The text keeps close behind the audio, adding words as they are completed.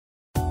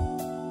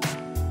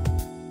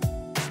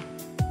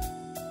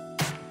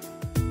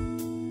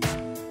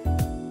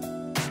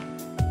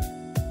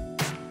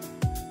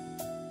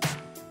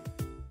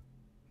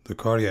The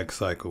cardiac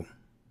cycle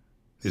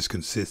is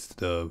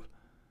consisted of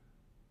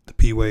the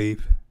P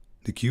wave,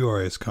 the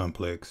QRS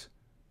complex,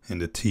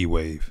 and the T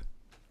wave.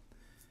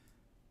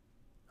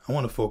 I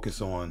want to focus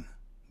on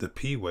the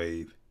P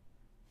wave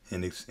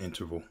and its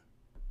interval.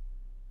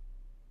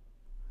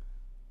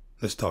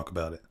 Let's talk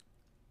about it.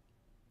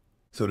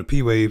 So the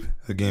P wave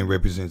again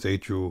represents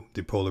atrial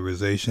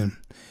depolarization,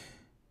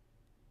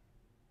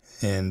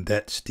 and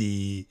that's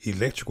the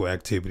electrical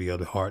activity of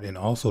the heart, and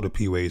also the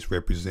P waves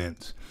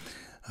represents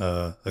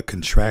a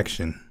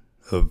contraction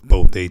of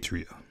both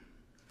atria.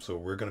 So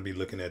we're going to be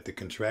looking at the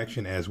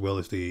contraction as well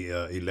as the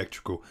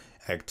electrical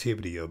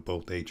activity of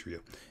both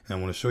atria. And I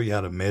want to show you how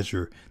to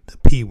measure the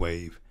P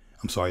wave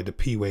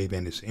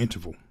and its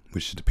interval,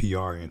 which is the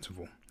PR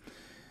interval.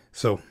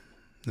 So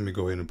let me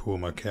go ahead and pull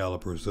my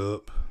calipers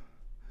up,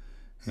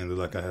 and look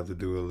like I have to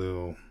do a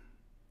little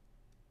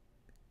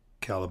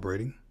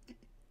calibrating.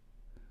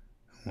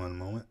 One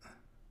moment.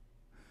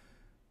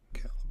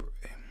 Calibrate.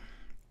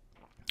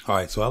 All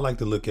right, so I like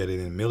to look at it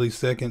in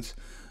milliseconds,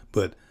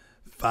 but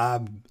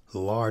 5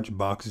 large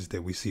boxes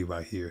that we see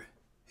right here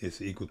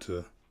is equal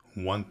to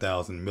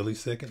 1,000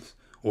 milliseconds,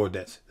 or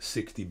that's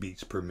 60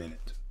 beats per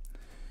minute.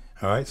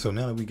 All right, so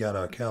now that we got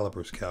our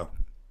calipers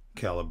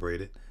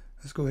calibrated,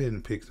 let's go ahead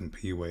and pick some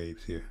P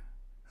waves here.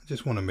 I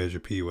just want to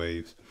measure P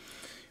waves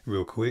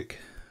real quick.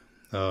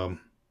 So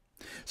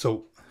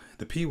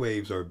the P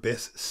waves are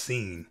best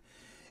seen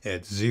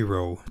at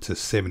 0 to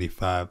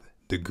 75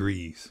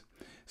 degrees.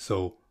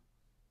 So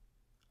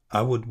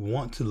I would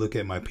want to look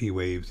at my P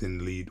waves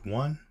in lead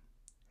 1,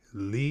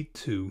 lead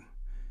 2,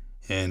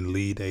 and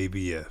lead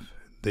AVF.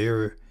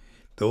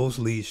 Those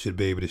leads should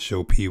be able to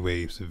show P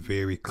waves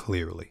very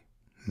clearly.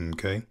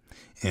 Okay,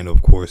 and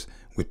of course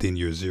within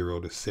your 0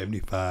 to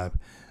 75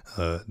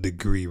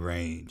 degree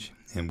range,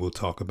 and we'll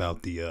talk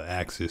about the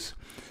axis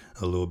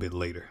a little bit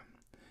later.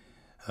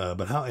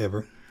 But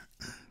however,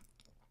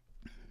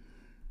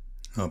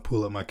 I'll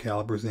pull up my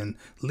calipers, and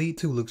lead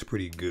 2 looks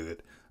pretty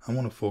good. I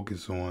want to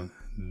focus on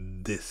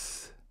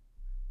this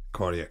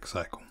cardiac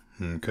cycle.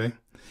 Okay,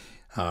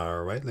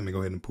 all right, let me go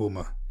ahead and pull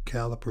my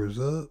calipers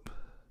up.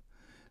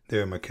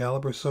 There are my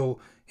calipers. So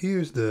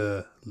here's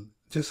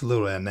just a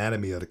little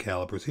anatomy of the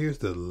calipers. Here's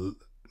the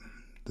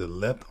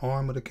left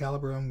arm of the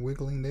caliper I'm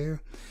wiggling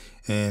there,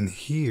 and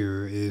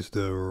here is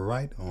the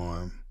right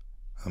arm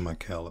of my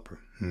caliper.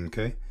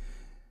 Okay,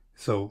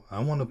 so I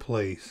want to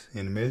place,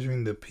 in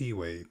measuring the P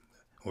wave,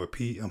 or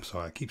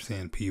I keep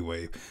saying P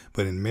wave,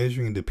 but in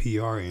measuring the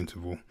PR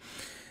interval,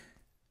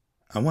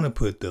 I want to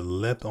put the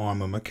left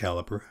arm of my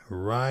caliper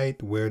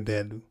right where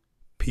that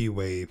P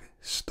wave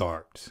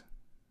starts.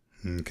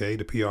 Okay,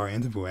 the PR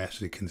interval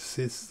actually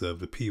consists of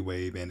the P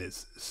wave and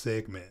its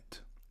segment.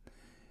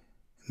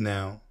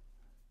 Now,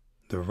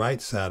 the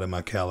right side of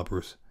my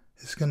calipers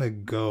is going to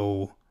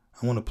go,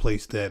 I want to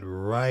place that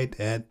right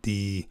at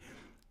the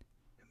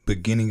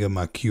beginning of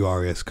my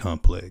QRS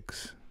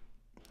complex.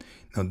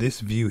 Now,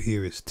 this view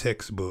here is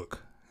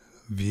textbook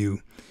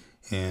view,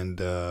 and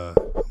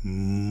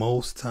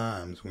most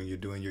times when you're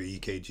doing your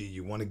EKG,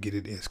 you want to get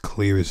it as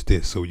clear as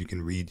this so you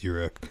can read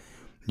your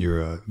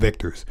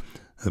vectors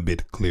a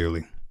bit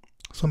clearly.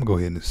 So I'm gonna go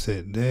ahead and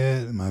set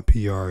that, my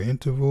PR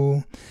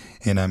interval,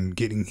 and I'm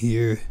getting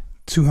here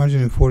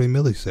 240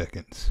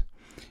 milliseconds.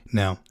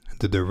 Now,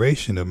 the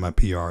duration of my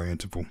PR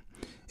interval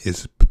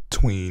is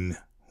between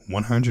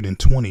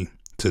 120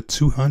 to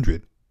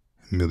 200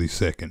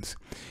 milliseconds.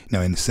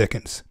 Now in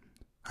seconds,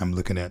 I'm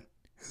looking at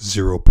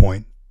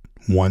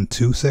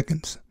 0.12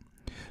 seconds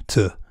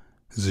to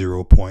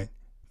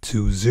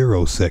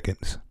 0.20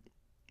 seconds.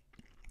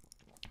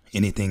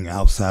 Anything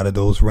outside of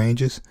those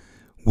ranges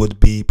would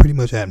be pretty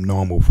much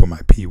abnormal for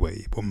my P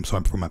wave.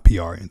 For my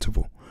PR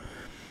interval.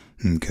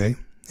 Okay,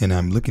 and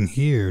I'm looking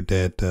here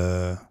that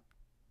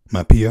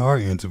my PR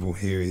interval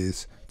here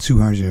is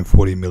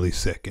 240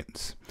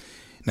 milliseconds.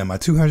 Now my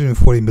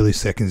 240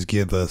 milliseconds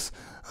give us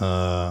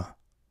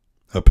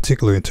a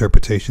particular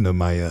interpretation of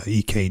my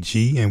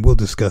EKG, and we'll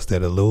discuss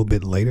that a little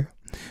bit later.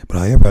 But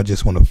however, I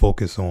just want to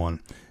focus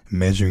on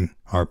measuring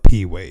our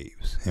P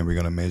waves, and we're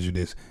going to measure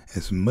this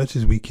as much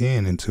as we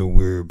can until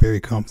we're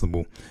very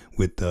comfortable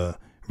with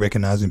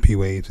recognizing P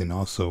waves, and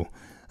also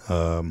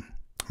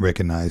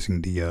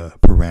recognizing the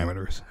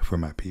parameters for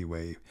my P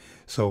wave.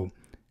 So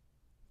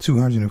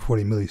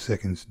 240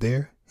 milliseconds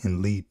there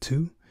in lead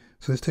 2.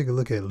 So let's take a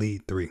look at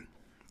lead 3.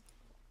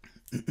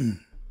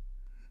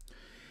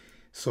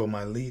 So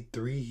my lead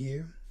 3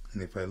 here,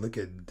 and if I look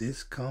at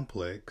this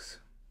complex,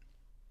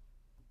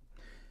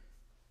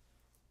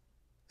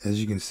 as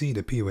you can see,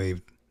 the P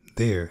wave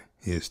there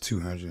is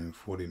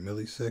 240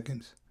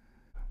 milliseconds.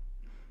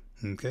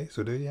 Okay,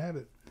 so there you have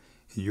it.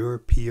 Your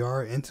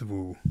PR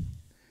interval